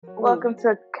Welcome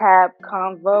to Cab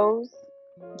Convos,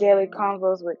 Daily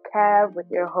Convos with Cab, with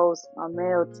your hosts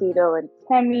Amel, Tito, and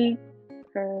Temmie.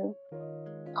 Uh,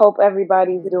 Hope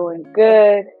everybody's doing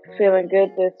good, feeling good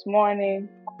this morning.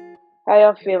 How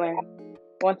y'all feeling?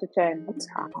 1 to 10. I'm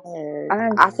tired.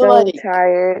 I'm I feel so like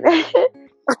tired.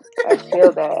 I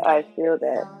feel that. I feel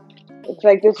that. It's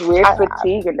like this weird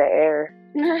fatigue in the air.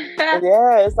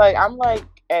 yeah, it's like I'm like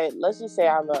at let's just say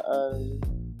I'm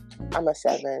a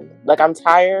 7. Like I'm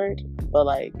tired, but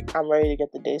like I'm ready to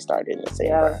get the day started in the same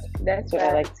Yeah, breath. that's what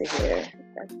I like to hear.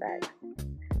 That's that.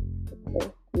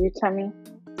 Okay. You, Temmie?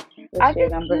 I What's your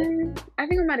think number? I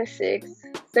think I'm at a 6.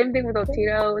 Same thing with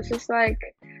Otito. It's just like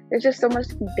there's just so much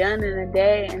to be done in a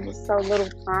day and just so little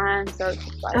time. So it's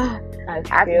just like I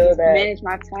have to feel just that. manage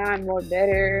my time more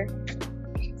better.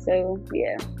 So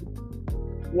yeah.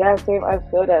 Yeah, same. I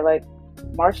feel that. Like,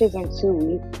 March is in 2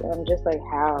 weeks, and I'm just like,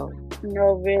 how?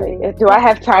 No, really. Like, do I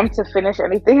have time to finish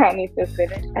anything I need to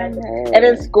finish? And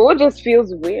then school just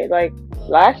feels weird. Like,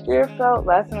 last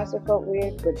semester felt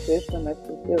weird, but this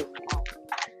semester feels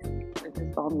like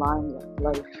this online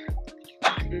life.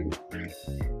 I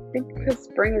think because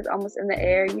spring is almost in the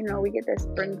air, we get that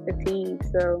spring fatigue.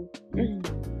 So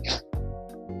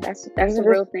that's a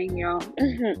real thing, y'all.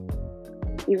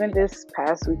 Even this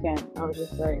past weekend, I was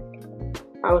just like,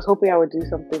 I was hoping I would do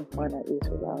something fun at least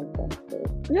for Valentine's Day.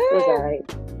 It was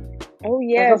alright. Oh I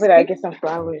yeah. was hoping I'd get some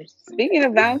flowers. Speaking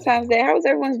of Valentine's Day, how was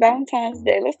everyone's Valentine's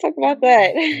Day? Let's talk about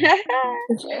that.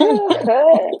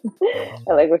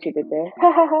 I like what you did there.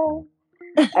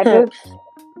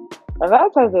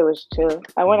 Valentine's Day was chill.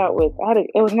 I went out with,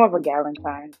 it was more of a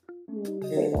Galentine's.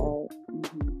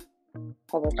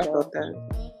 How about I y'all? felt that.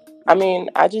 I mean,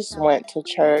 I just went to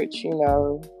church,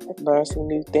 learned some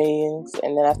new things,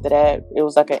 and then after that, it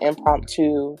was like an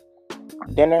impromptu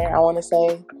dinner, I want to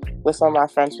say, with some of my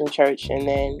friends from church, and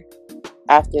then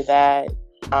after that,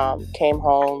 came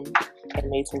home and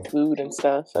made some food and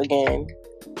stuff again,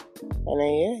 and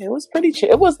then yeah, it was pretty chill.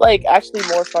 It was like actually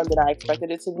more fun than I expected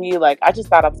it to be. Like I just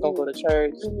thought I was gonna go to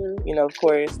church, of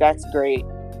course that's great,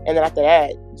 and then after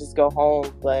that, just go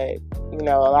home, but a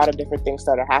lot of different things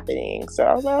started happening. So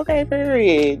I was like, okay,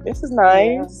 period. This is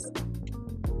nice. Yeah.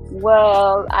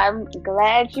 Well, I'm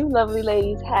glad you lovely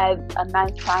ladies had a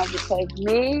nice time because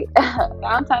me,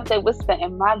 Valentine's Day was spent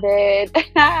in my bed.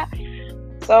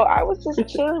 So I was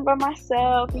just chilling by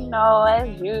myself,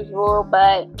 as usual.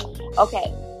 But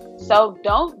okay. So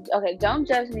don't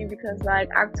judge me because like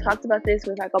I've talked about this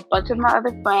with like a bunch of my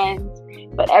other friends,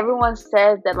 but everyone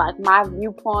says that like my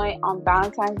viewpoint on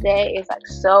Valentine's Day is like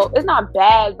it's not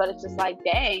bad, but it's just like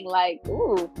dang, like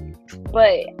ooh.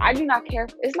 But I do not care.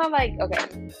 It's not like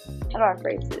okay, how do I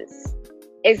phrase this?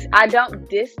 I don't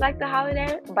dislike the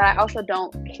holiday, but I also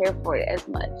don't care for it as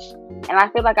much. And I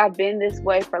feel like I've been this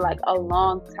way for like a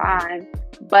long time.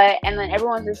 And then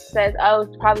everyone just says, oh,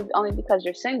 it's probably only because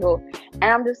you're single. And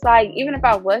I'm just like, even if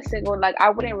I was single, like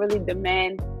I wouldn't really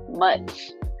demand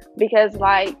much because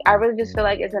like I really just feel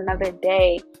like it's another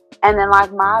day. And then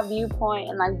like my viewpoint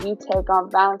and like view take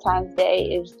on Valentine's Day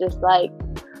is just like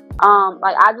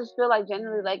I just feel like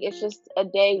generally like it's just a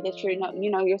day that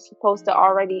you're supposed to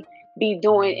already be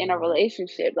doing in a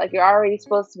relationship. Like you're already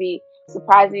supposed to be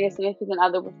surprising your significant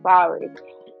other with flowers.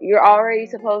 You're already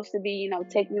supposed to be,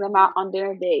 taking them out on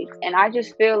dinner dates. And I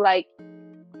just feel like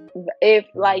if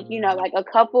like, like a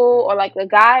couple or like a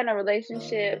guy in a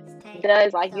relationship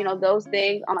does like, those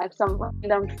things on like some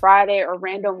random Friday or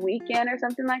random weekend or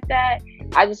something like that,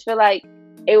 I just feel like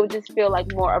it would just feel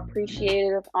like more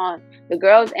appreciative on the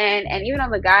girls' end and even on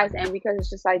the guys' end because it's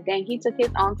just like, dang, he took his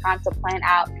own time to plan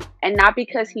out and not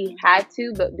because he had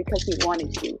to, but because he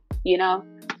wanted to,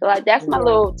 So like that's my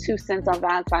little 2 cents on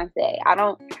Valentine's Day. I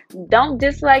don't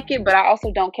dislike it, but I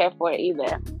also don't care for it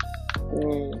either.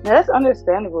 That's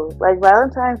understandable. Like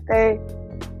Valentine's Day,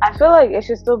 I feel like it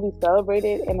should still be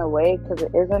celebrated in a way because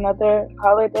it is another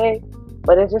holiday,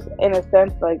 but it's just in a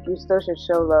sense like you still should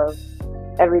show love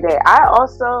every day.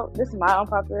 This is my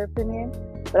unpopular opinion,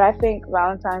 but I think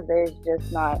Valentine's Day is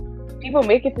just not. People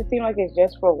make it to seem like it's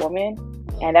just for women,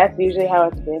 and that's usually how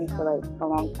it's been for like a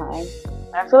long time.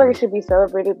 I feel like it should be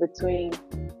celebrated between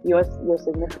your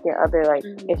significant other. Like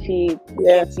if he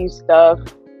gets you stuff,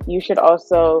 you should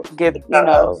also give give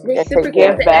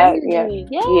back. Yeah.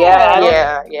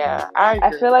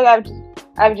 I feel like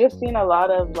I've just seen a lot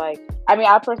of like. I mean,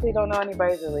 I personally don't know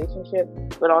anybody's relationship,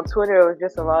 but on Twitter it was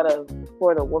just a lot of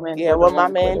for the woman. Yeah, what my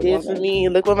man did for me.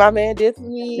 Look what my man did for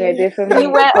me. They did for me. He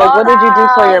went like, what did you do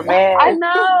for your man? I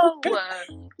know.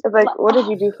 It's like, what did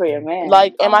you do for your man?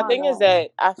 Like, and my thing is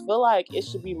that I feel like it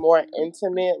should be more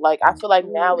intimate. Like, I feel like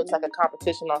now it's like a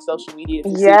competition on social media to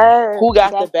see who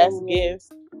got the best gifts.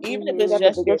 even if You it's got the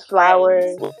just your biggest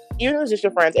flowers. friends, even if it's just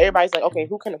your friends, everybody's like, okay,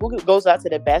 who goes out to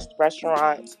the best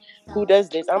restaurants? Who does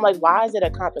this? I'm like, why is it a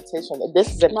competition?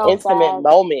 This is an intimate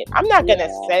moment. I'm not gonna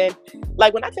send,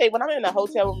 like, when I'm in a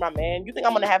hotel with my man, you think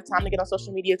I'm gonna have time to get on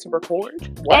social media to record?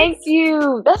 What? Thank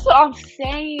you. That's what I'm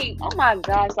saying. Oh my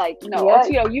gosh, like,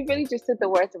 Otito, you really just took the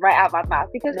words right out of my mouth,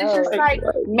 because it's just like,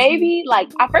 maybe,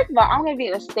 like, first of all, I'm gonna be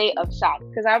in a state of shock,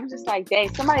 because I'm just like,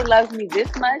 dang, somebody loves me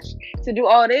this much to do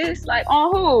all this, like,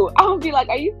 on who? I'm gonna be like,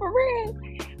 are you for real?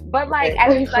 But like, at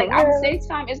the same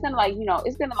time, it's gonna, like,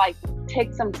 it's gonna, like,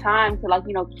 take some time to, like,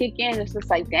 kick in. It's just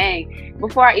like, dang,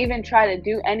 before I even try to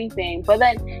do anything. But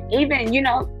then even,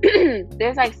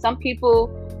 there's like some people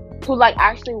who, like,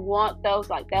 actually want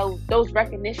those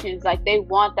recognitions, like, they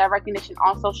want that recognition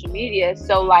on social media.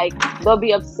 So, like, they'll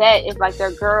be upset if, like,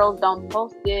 their girls don't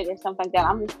post it or something like that.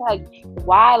 I'm just like,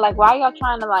 why y'all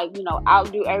trying to, like,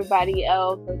 outdo everybody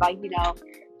else, or, like,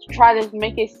 try to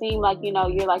make it seem like,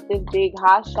 you're like this big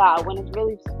hot shot, when it's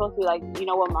really supposed to be, like,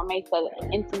 what my mate said,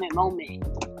 an intimate moment.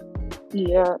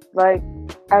 Yeah, like,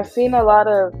 I've seen a lot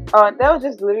of, that was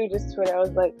just literally just Twitter. I was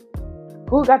like,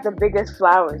 who got the biggest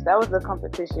flowers? That was the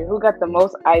competition. Who got the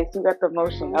most ice? Who got the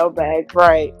most Chanel bags?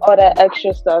 Right. All that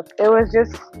extra stuff. It was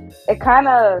just, it kind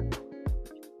of,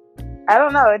 I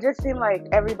don't know. It just seemed like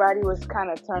everybody was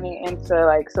kind of turning into,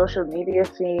 like, social media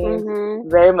scenes,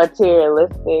 very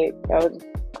materialistic. I was just,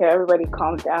 okay, everybody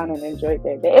calm down and enjoy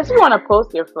their day. If you want to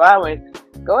post your flowers,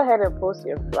 go ahead and post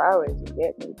your flowers. You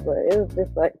get me? But it was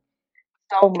just like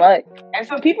so much. And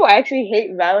so people actually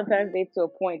hate Valentine's Day to a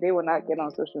point they will not get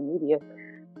on social media.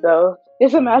 So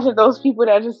just imagine those people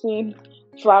that just seen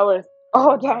flowers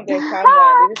all down their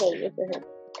timeline. They just like, what the heck?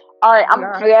 All right,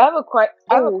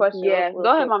 I have a question. Yeah,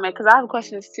 go ahead, my man, because I have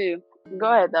questions too.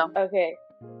 Go ahead, though. Okay,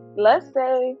 let's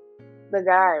say the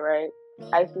guy, right,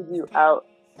 ices you out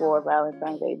for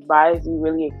Valentine's Day, buys you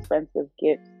really expensive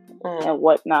gifts and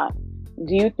whatnot.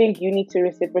 Do you think you need to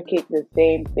reciprocate the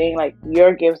same thing? Like,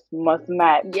 your gifts must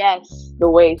match the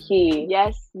way he...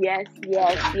 Yes,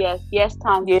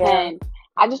 times 10.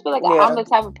 I just feel like I'm the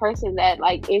type of person that,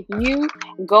 like, if you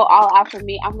go all out for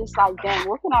me, I'm just like, dang,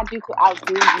 what can I do to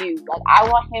outdo you? Like, I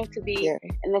want him to be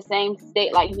in the same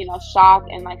state, like, shock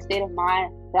and, like, state of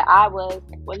mind that I was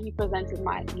when he presented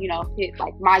my,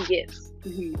 my gifts.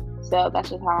 So that's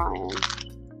just how I am.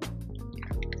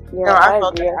 Yeah, no, I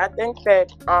felt that. I think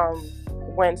that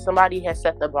when somebody has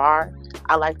set the bar,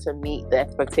 I like to meet the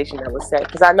expectation that was set,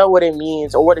 because I know what it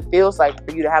means or what it feels like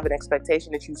for you to have an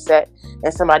expectation that you set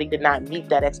and somebody did not meet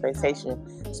that expectation.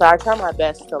 So I try my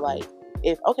best to, like,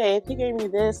 if he gave me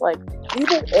this, like,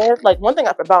 even if, like, one thing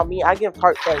about me, I give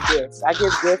heartfelt gifts. I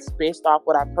give gifts based off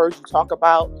what I've heard you talk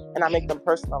about, and I make them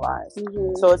personalized.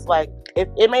 So it's like, if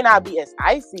it may not be as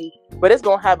icy, but it's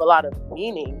gonna have a lot of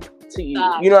meaning to you.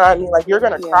 You know what I mean? Like, you're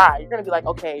gonna cry. You're gonna be like,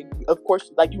 okay, of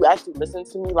course, like, you actually listen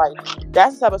to me. Like,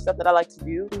 that's the type of stuff that I like to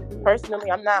do.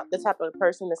 Personally, I'm not the type of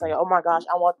person that's like, oh my gosh,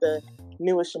 I want the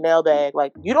newest Chanel bag.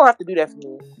 Like, you don't have to do that for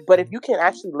me. But if you can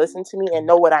actually listen to me and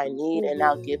know what I need and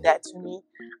now give that to me,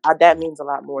 that means a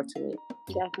lot more to me.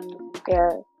 Definitely.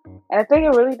 Yeah. And I think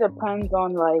it really depends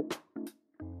on, like,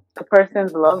 the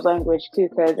person's love language too,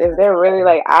 because if they're really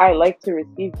like, I like to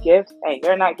receive gifts, and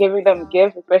you're not giving them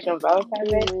gifts, especially on Valentine's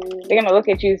Day, they're gonna look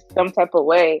at you some type of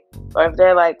way. Or if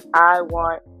they're like, I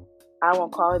want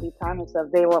quality time and stuff,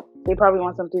 they probably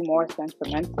want something more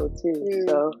sentimental too.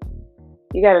 So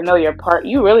you gotta know your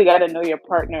you really gotta know your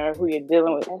partner, who you're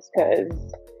dealing with,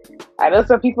 because I know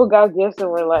some people got gifts and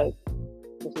were like,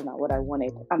 this is not what I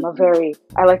wanted.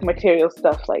 I like material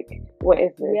stuff. Like, what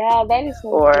is this? Yeah, that is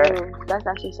so true. That's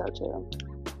actually so true.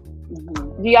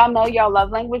 Do y'all know y'all love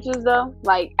languages though?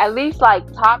 Like, at least,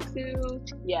 like, top two.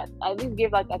 Yeah, at least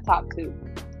give, like, a top two,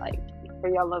 like, for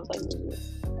y'all love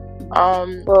languages.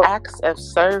 Acts of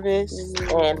service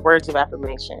and words of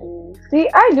affirmation. See,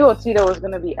 I knew Otito was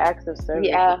gonna be acts of service.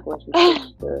 Yeah.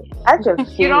 I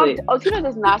just feel it. Otito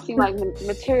does not seem like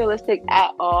materialistic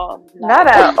at all. Not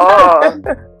at all.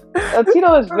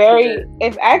 Otito is very.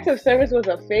 If acts of service was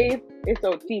a phase, it's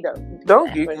Otito.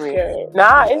 Don't give me. Sure.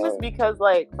 Nah, it's just because,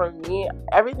 like, for me,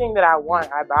 everything that I want,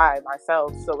 I buy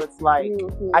myself. So it's like,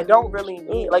 I don't really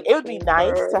need. Like, it would be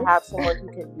nice to have someone who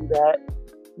can do that,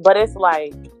 but it's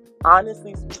like,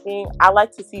 honestly speaking, I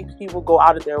like to see people go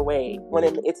out of their way when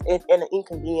it's an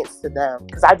inconvenience to them,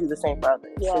 because I do the same for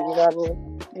others. Yeah. So, you know what I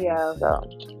mean? Yeah. So,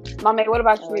 Mama, what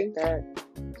about you?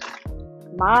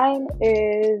 Mine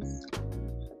is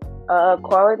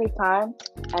quality time,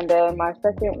 and then my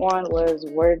second one was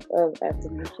words of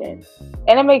affirmation.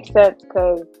 And it makes sense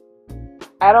because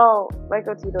I don't, like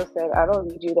what Tito said, I don't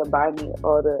need you to buy me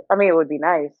all the, I mean, it would be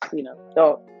nice,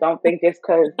 don't think just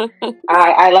because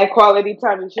I like quality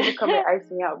time, you should come and ice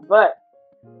me out. But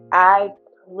I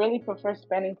really prefer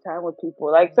spending time with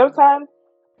people. Like, sometimes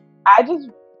I just,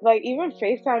 like, even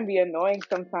FaceTime be annoying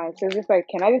sometimes. So it's just like,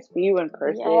 can I just see you in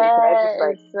person? Can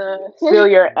I just, like, feel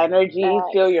your energy,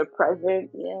 feel your presence?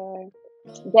 Yeah.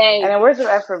 Dang. And then words of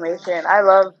affirmation.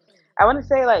 I want to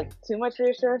say, like, too much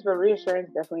reassurance, but reassurance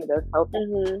definitely does help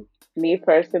me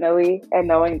personally, and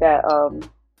knowing that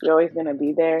you're always going to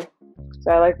be there.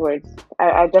 So I like words.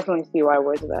 I definitely see why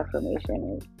words of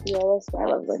affirmation is. Yeah, that's my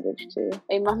love language too.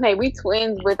 Hey, Mame, we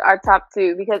twins with our top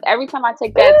two, because every time I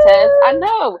take that test, I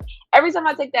know. Every time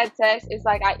I take that test, it's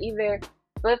like I either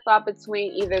flip-flop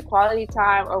between either quality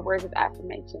time or words of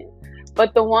affirmation.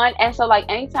 But the one, and so, like,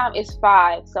 anytime it's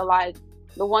 5. So, like,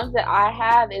 the ones that I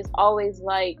have is always,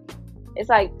 like, it's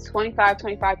like 25,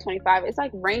 25, 25. It's,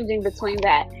 like, ranging between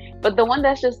that. But the one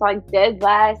that's just, like, dead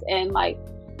last, and, like,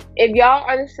 if y'all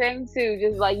are the same too,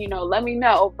 just, like, let me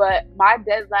know. But my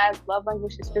dead last love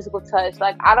language is physical touch.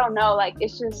 Like, I don't know. Like,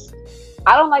 it's just,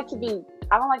 I don't like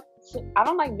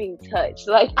being touched.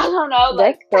 Like, I don't know.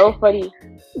 Like, that's so funny.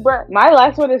 But my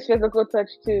last one is physical touch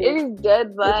too. It is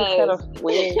dead last. Which is kind of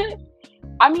weird.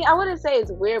 I mean, I wouldn't say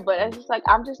it's weird, but it's just like,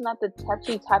 I'm just not the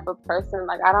touchy type of person.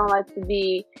 Like, I don't like to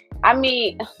be, I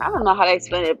mean, I don't know how to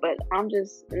explain it, but I'm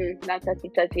just not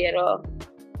touchy at all.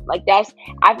 Like,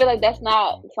 I feel like that's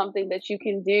not something that you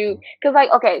can do. Cause, like,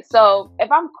 okay, so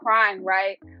if I'm crying,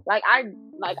 right? Like, I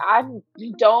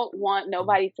don't want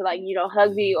nobody to, like,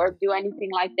 hug me or do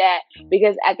anything like that.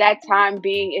 Because at that time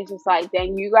being, it's just like,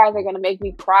 dang, you guys are going to make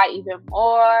me cry even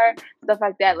more. Stuff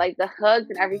like that. Like, the hugs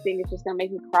and everything is just going to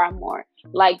make me cry more.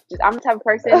 Like, I'm the type of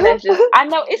person that's just, I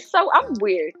know, I'm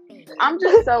weird. I'm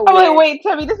just so weird. I'm like, wait,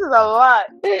 Tubby, this is a lot.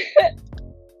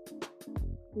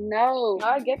 No,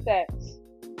 I get that.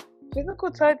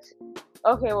 Physical touch.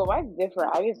 Okay, well, mine's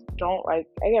different. I just don't like.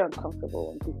 I get uncomfortable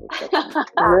when people touch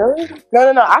me. Really?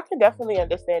 No. I can definitely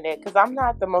understand that, because I'm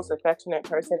not the most affectionate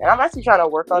person, and I'm actually trying to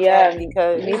work on that,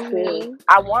 because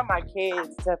I want my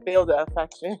kids to feel the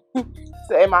affection,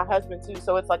 and my husband too.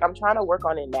 So it's like I'm trying to work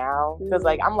on it now, because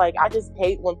like I'm like, I just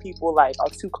hate when people like are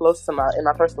too close to in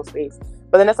my personal space.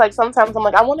 But then it's like sometimes I'm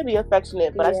like, I want to be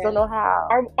affectionate, but I still know how.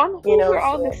 We're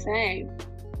all the same.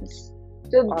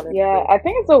 Yeah, I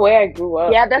think it's the way I grew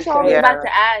up. Yeah, that's what I was about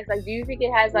to ask. Like, do you think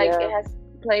it has it has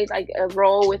played like a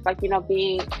role with, like,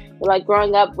 being like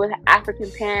growing up with African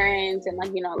parents, and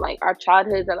like like our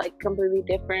childhoods are like completely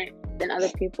different than other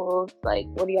people's? Like,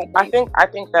 what do you think? I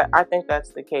think that's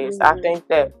the case. I think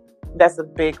that's a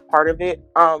big part of it.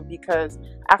 Because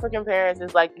African parents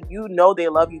is like, they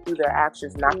love you through their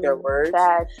actions, not their words.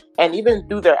 And even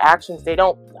through their actions, they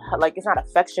don't, like, it's not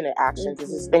affectionate actions.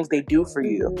 It's just things they do for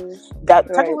you that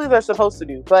technically they're supposed to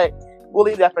do. But we'll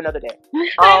leave that for another day.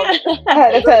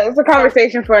 It's a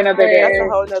conversation for another day. That's a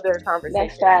whole nother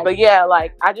conversation. But yeah,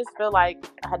 like, I just feel like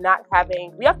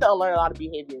we have to unlearn a lot of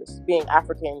behaviors being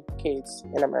African kids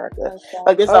in America.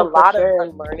 Like, there's a lot of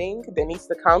unlearning that needs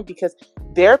to come, because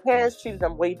their parents treated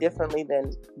them way differently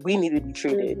than we need to be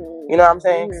treated. You know what I'm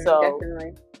saying? So,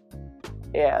 definitely.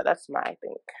 Yeah, that's my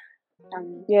thing.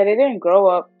 Yeah, they didn't grow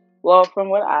up, well, from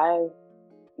what I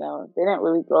know, they didn't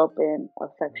really grow up in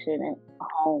affectionate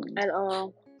homes at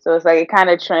all. So it's like it kind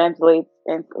of translates,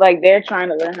 and like they're trying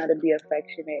to learn how to be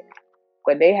affectionate,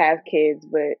 but they have kids,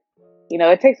 but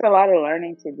it takes a lot of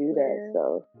learning to do that.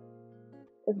 So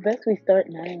it's best we start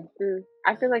now.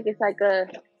 I feel like it's like a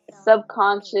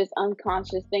subconscious,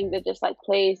 unconscious thing that just like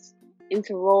plays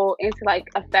into like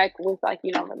effect with like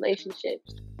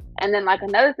relationships. And then like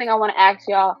another thing I want to ask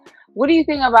y'all, what do you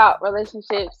think about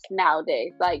relationships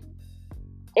nowadays? Like,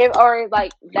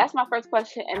 that's my first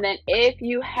question. And then if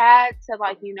you had to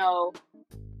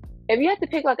if you had to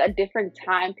pick like a different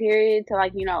time period to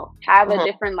have a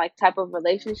different like type of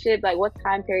relationship, like what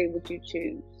time period would you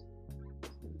choose?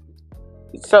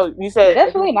 So you said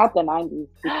definitely not the 90s,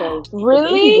 because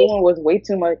really the was way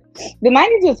too much. The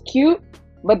 90s was cute,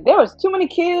 but there was too many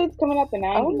kids coming up the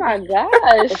 90s. Oh my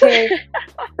gosh. Okay.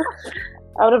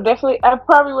 I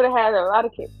probably would have had a lot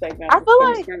of kids back then. I feel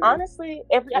like, honestly,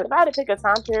 if I had to pick a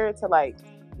time period to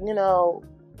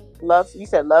love, you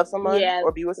said love someone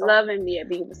or be with someone? Love and be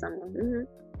with someone.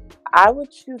 I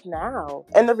would choose now.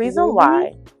 And the reason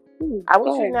why, I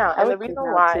would choose now. And the reason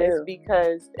why is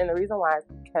because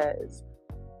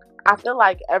I feel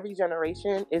like every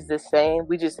generation is the same.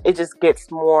 It just gets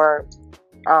more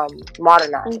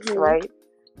modernized, right?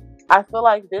 I feel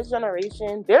like this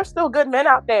generation, there's still good men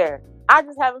out there. I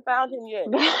just haven't found him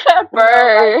yet.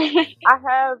 Bird. I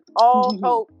have all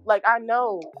hope. Like I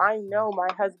know my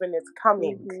husband is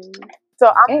coming. So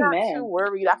I'm not too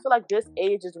worried. I feel like this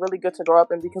age is really good to grow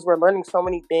up in because we're learning so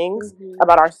many things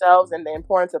about ourselves and the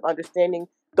importance of understanding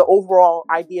the overall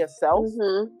idea of self,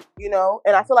 you know?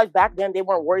 And I feel like back then they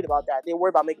weren't worried about that. They were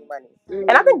worried about making money.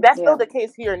 And I think that's still the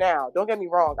case here now. Don't get me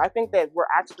wrong. I think that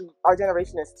our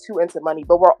generation is too into money,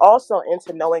 but we're also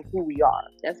into knowing who we are.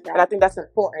 That's right. And I think that's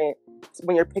important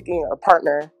when you're picking a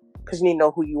partner because you need to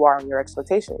know who you are and your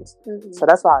expectations. So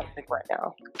that's why I think right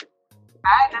now.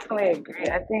 I definitely agree.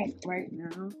 I think right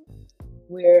now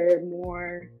we're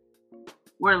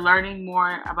learning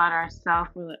more about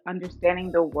ourselves. We're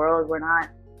understanding the world. We're not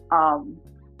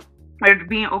we're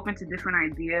being open to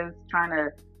different ideas, trying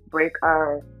to break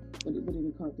our what do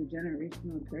we call it, the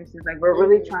generational curses. Like we're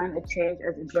really trying to change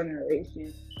as a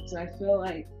generation. So I feel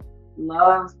like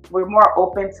we're more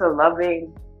open to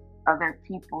loving other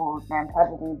people than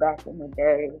probably back in the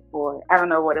day before. I don't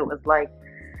know what it was like.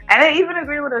 And I even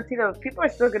agree with Otito. Men are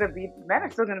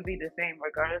still gonna be the same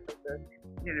regardless of the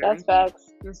generation. That's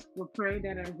facts. Just we'll pray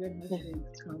that our good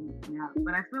husbands come now.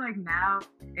 But I feel like now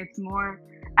it's more.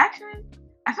 Actually,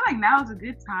 I feel like now is a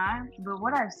good time. But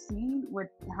what I've seen with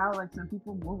how like some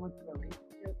people move into a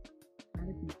relationship, kind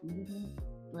of confuses me.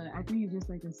 But I think it's just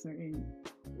like a certain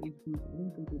age group. I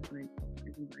don't think it's like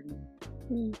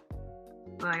everybody.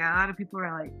 But like a lot of people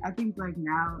are like, I think like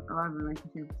now a lot of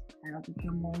relationships have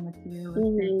become more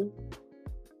materialistic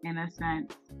in a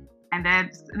sense, and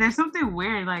there's something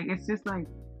weird. Like it's just like,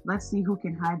 let's see who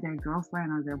can hide their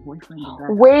girlfriend or their boyfriend the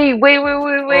best.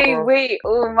 Wait.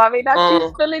 Oh, mommy, not you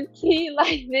spilling tea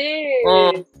like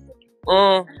this.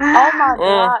 Oh my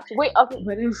gosh. Wait, okay.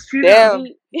 But it's true. Damn.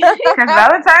 Because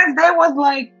Valentine's Day was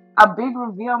like a big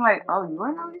reveal. I'm like, oh, you were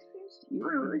in a relationship? You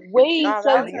were in a relationship? Wait,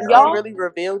 so y'all really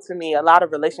revealed to me a lot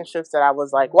of relationships that I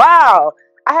was like, wow,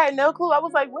 I had no clue. I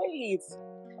was like, wait.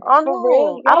 Oh no,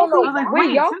 real? I don't know. I was like,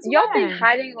 wait, y'all think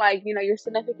hiding like, you know, your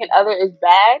significant other is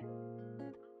bad?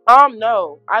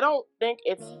 No, I don't think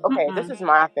it's okay. This is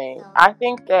my thing. I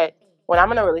think that when I'm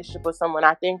in a relationship with someone,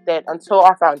 I think that until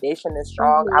our foundation is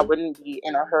strong, I wouldn't be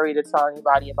in a hurry to tell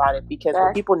anybody about it because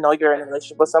when people know you're in a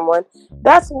relationship with someone,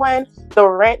 that's when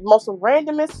the most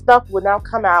randomest stuff would now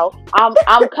come out.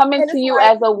 I'm coming to you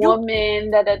as a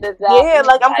woman. Yeah,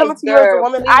 like I'm coming to you as a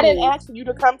woman. Please. I didn't ask you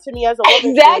to come to me as a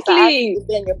woman.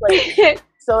 Exactly.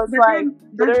 So it's like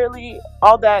literally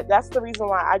all that. That's the reason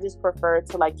why I just prefer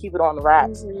to like keep it on the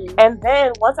wraps. And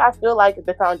then once I feel like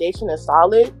the foundation is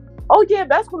solid, oh yeah,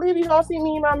 best believe you don't see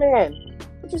me and my man.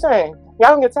 What you saying?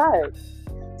 Y'all don't get tired.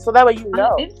 So that way you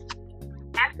know. If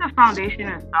the foundation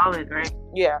is solid, right?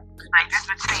 Yeah. Like just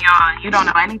between y'all, you don't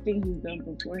know anything he's done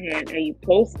beforehand, and you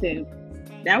post him.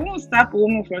 That won't stop a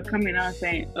woman from coming out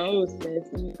saying, "Oh, sis,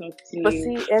 let me talk to you."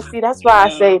 But see, that's why I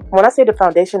say when I say the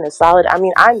foundation is solid, I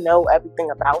mean I know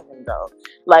everything about him though.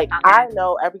 Like I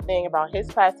know everything about his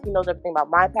past. He knows everything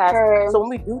about my past. So when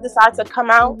we do decide to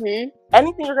come out,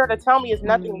 anything you're going to tell me is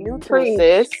nothing new to me,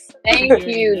 sis. Thank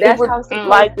you. That's how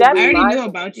like that. I already knew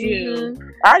about you.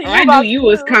 I knew you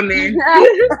was coming.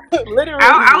 Literally,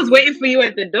 I was waiting for you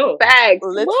at the door. Facts.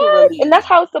 Literally, and that's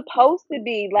how it's supposed to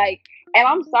be. Like. And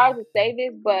I'm sorry to say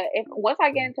this, but once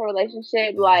I get into a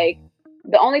relationship, like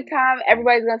the only time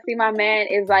everybody's gonna see my man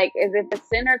is if the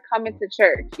sinner coming to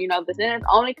church. You know, the sinners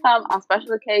only come on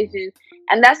special occasions,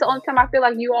 and that's the only time I feel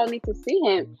like you all need to see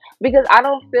him because I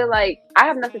don't feel like I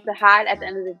have nothing to hide at the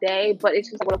end of the day. But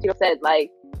it's just what you said,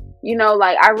 like. You know,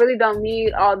 like, I really don't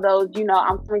need all those, you know,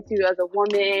 I'm coming to you as a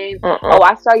woman. Oh,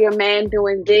 I saw your man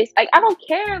doing this. Like, I don't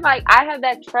care. Like, I have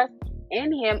that trust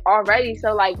in him already.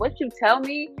 So, like, what you tell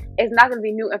me is not going to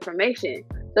be new information.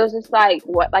 So, it's just like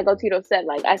what, like Otito said,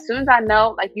 like, as soon as I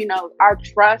know, like, you know, our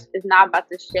trust is not about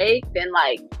to shake, then,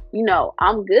 like, you know,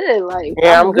 I'm good. Like,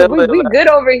 yeah, I'm good. We good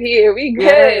over here. We good.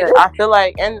 Yeah, I feel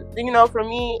like, and, you know, for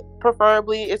me,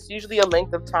 preferably, it's usually a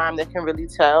length of time that can really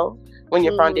tell. When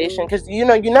your foundation, because you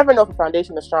know, you never know if a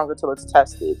foundation is strong until it's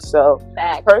tested. So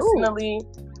personally,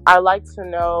 I like to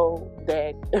know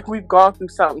that if we've gone through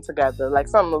something together, like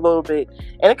something a little bit,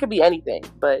 and it could be anything,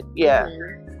 but yeah.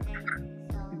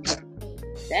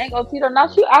 Dang, Otito, now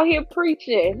you out here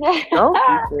preaching. Don't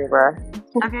preach it, bro.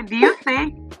 Okay, do you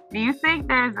think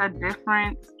there's a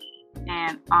difference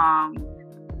in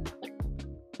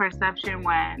perception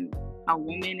when a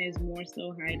woman is more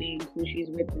so hiding who she's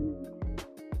with than a man?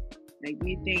 Like, do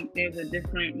you think there's a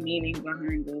different meaning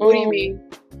behind those? What do you mean?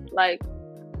 Like,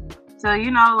 so, you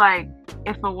know, like,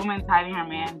 if a woman's hiding her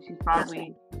man, she's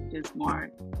probably just more,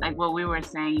 like what we were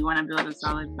saying, you want to build a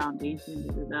solid foundation,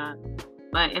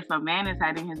 But if a man is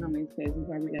hiding his woman, it's because he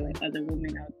probably got, like, other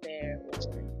women out there,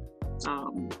 or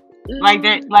Like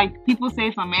that, like people say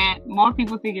if a man, more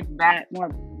people think it's bad, more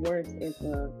worse if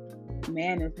a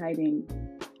man is hiding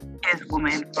his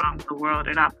woman from the world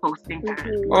or not posting her.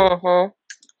 Mm-hmm.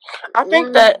 I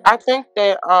think that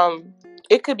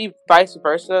it could be vice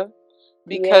versa,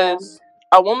 because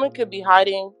a woman could be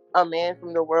hiding a man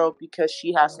from the world because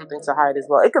she has something to hide as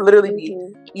well. It could literally be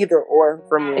either or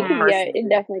for me. It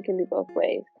definitely can be both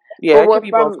ways. Yeah, it could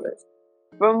be both ways.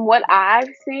 From what I've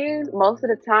seen, most of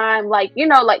the time, like, you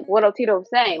know, like what Otito was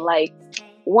saying, like,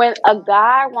 when a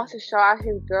guy wants to show out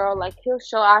his girl, like, he'll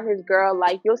show out his girl,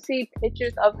 like, you'll see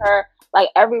pictures of her, like,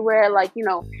 everywhere, like, you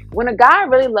know, when a guy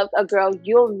really loves a girl,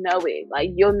 you'll know it, like,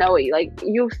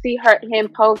 you'll see him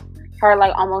post her,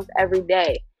 like, almost every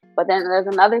day. But then there's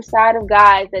another side of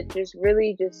guys that just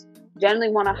really just generally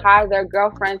want to hide their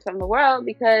girlfriends from the world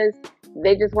because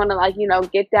they just want to, like, you know,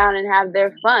 get down and have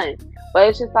their fun. But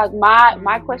it's just like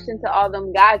my question to all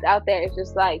them guys out there is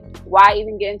just like, why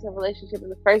even get into a relationship in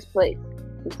the first place?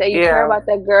 You say you care about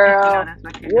that girl.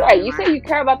 You say you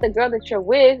care about the girl that you're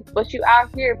with, but you out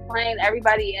here playing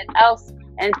everybody else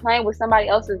and playing with somebody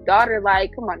else's daughter.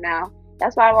 Like, come on now.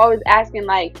 That's why I'm always asking,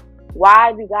 like,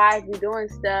 why do guys be doing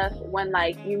stuff when,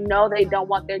 like, you know, they don't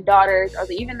want their daughters or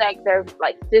even like their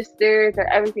like sisters or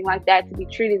everything like that to be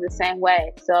treated the same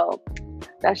way? So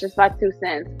that's just my 2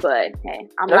 cents. But hey,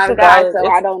 I'm not a guy, so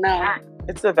I don't know.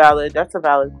 That's a valid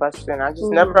question. I just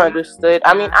never understood.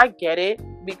 I mean, I get it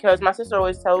because my sister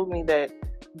always told me that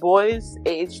boys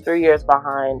age 3 years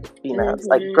behind females,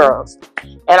 like girls.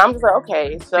 And I'm just like,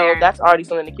 okay, so that's already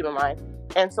something to keep in mind.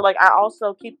 And so, like, I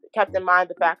also kept in mind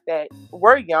the fact that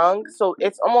we're young, so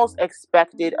it's almost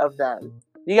expected of them.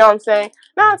 You know what I'm saying?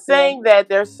 Not saying that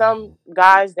there's some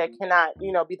guys that cannot,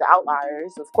 you know, be the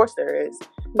outliers. Of course there is.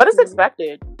 But it's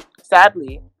expected,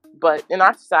 sadly. But in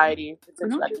our society, it's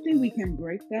expected. Don't you think we can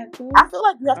break that, though? I feel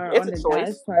like it's a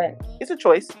choice. It's a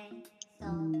choice.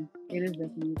 It is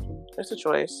definitely true. It's a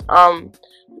choice.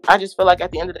 I just feel like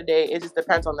at the end of the day, it just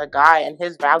depends on the guy and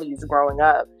his values growing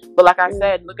up. But like I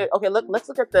said, let's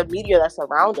look at the media that's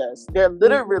around us. They're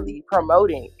literally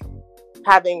promoting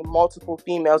having multiple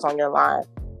females on your line,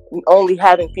 only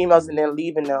having females and then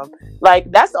leaving them.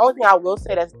 Like, that's the only thing I will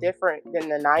say that's different than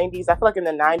the 90s. I feel like in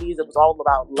the 90s, it was all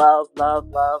about love, love,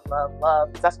 love, love,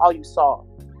 love. That's all you saw.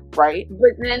 Right?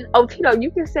 But then, Otito,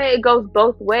 you can say it goes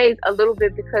both ways a little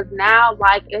bit, because now,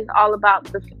 like, it's all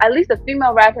about at least the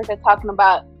female rappers are talking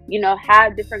about, you know,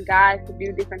 have different guys to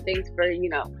do different things for, you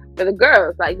know, for the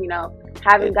girls, like, you know,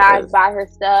 having guys buy her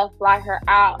stuff, fly her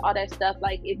out, all that stuff.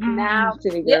 Like, it's now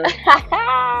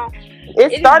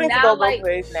it's starting to go both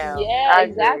ways now. Yeah,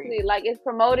 exactly. Like, it's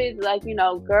promoted, like, you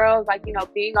know, girls, like, you know,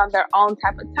 being on their own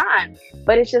type of time.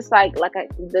 But it's just like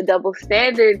the double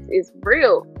standards is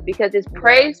real, because it's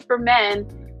praised for men,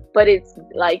 but it's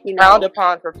like, you know, frowned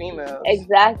upon for females.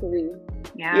 Exactly.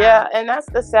 Yeah, and that's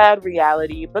the sad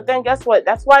reality. But then guess what?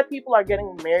 That's why people are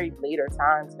getting married later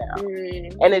times now.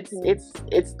 And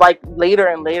it's like later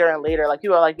and later and later. Like,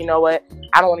 people are like, you know what?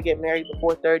 I don't want to get married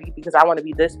before 30 because I want to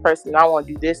be this person. I want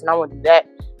to do this and I want to do that.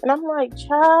 And I'm like,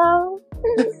 child,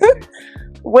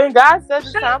 when God says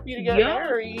it's time for you to get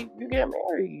married, you get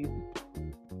married.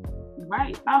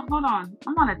 Right. Oh, hold on.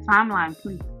 I'm on a timeline,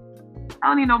 please. I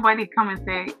don't need nobody to come and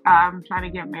say, I'm trying to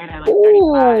get married at like 35.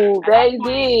 Ooh,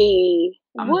 baby.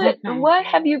 What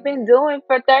have you been doing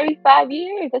for 35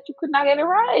 years that you could not get it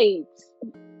right?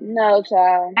 No,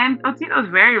 child. And Otito's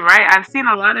very right. I've seen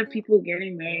a lot of people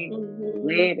getting married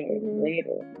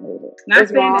later. Not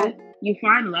saying that you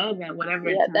find love at whatever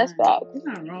time. Yeah, that's facts. It's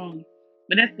not wrong.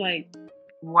 But it's like,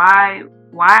 why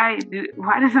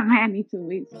does a man need to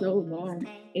wait so long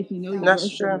if you know you love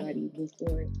somebody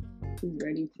before he's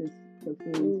ready to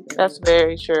propose? That's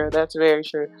very true.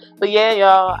 But yeah,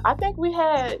 y'all, I think we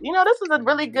had, you know, this was a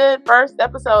really good first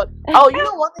episode. Oh, you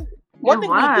know, one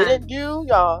thing we didn't do,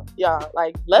 y'all,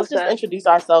 like, let's just introduce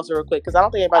ourselves real quick, because I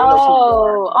don't think anybody knows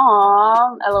who we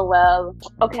are. LOL.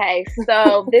 Okay,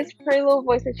 so this pretty little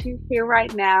voice that you hear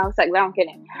right now, it's like, no, I'm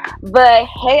kidding. But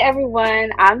hey,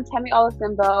 everyone, I'm Temi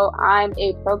Olasimbo. I'm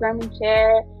a programming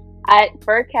chair at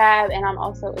FurCab, and I'm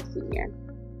also a senior.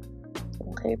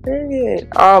 Okay, period.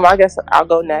 I guess I'll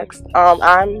go next.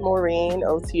 I'm Maureen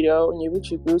Otito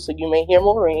Nyibuchukwu, so you may hear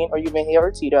Maureen or you may hear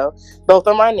Otito. Both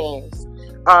are my names.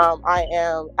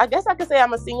 I guess I could say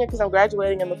I'm a senior because I'm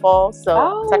graduating in the fall,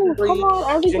 so technically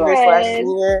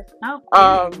junior/senior.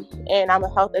 And I'm a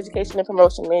health education and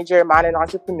promotion major, minor in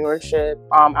entrepreneurship.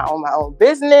 I own my own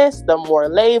business, The More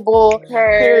Label.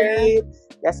 Period.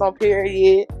 That's on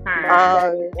period.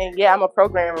 And yeah, I'm a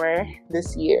programmer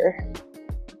this year.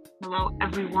 Hello,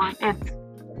 everyone. It's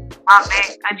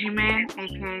Ajiman,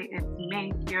 aka it's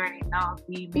me. You already know.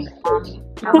 Me, mommy.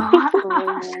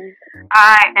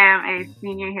 I am a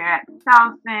senior here at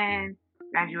Towson.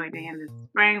 Graduating in the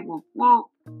spring. Whoop whoop.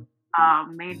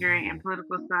 Majoring in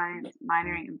political science,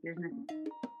 minoring in business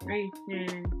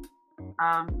administration.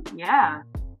 Yeah.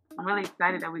 I'm really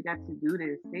excited that we got to do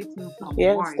this. Stay tuned for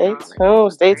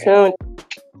more. Stay tuned.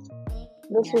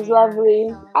 This was lovely.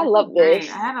 I love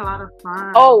this. I had a lot of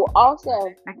fun. Oh,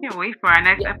 also, I can't wait for our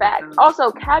next episode.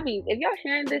 Also, cabbies, if y'all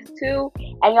hearing this too,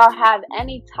 and y'all have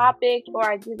any topics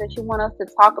or ideas that you want us to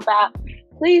talk about,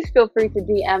 please feel free to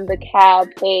DM the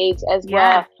cab page as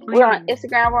well. Please. We're on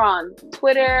Instagram. We're on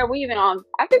Twitter. We even on. Do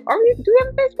we have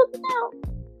a Facebook account?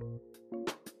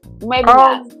 Maybe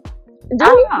not.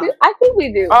 I think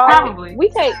we do. Probably. We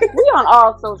on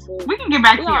all socials. We can get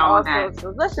back to y'all on that.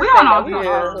 Socials. Let's just on all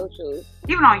socials.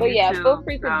 Even on YouTube. But yeah, feel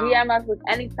free to DM us with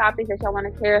any topics that y'all want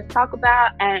to hear us talk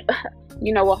about, and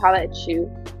we'll holler at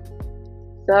you.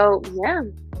 So yeah.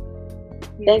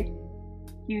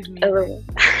 Excuse me.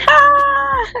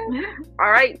 All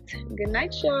right. Good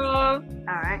night, y'all. All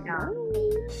right, y'all.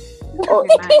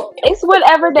 It's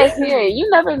whatever they hear. You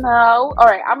never know. All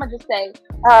right, I'm gonna just say.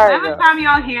 Every time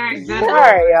y'all hear it, good. All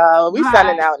right, y'all. We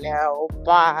signing out now.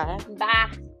 Bye. Bye.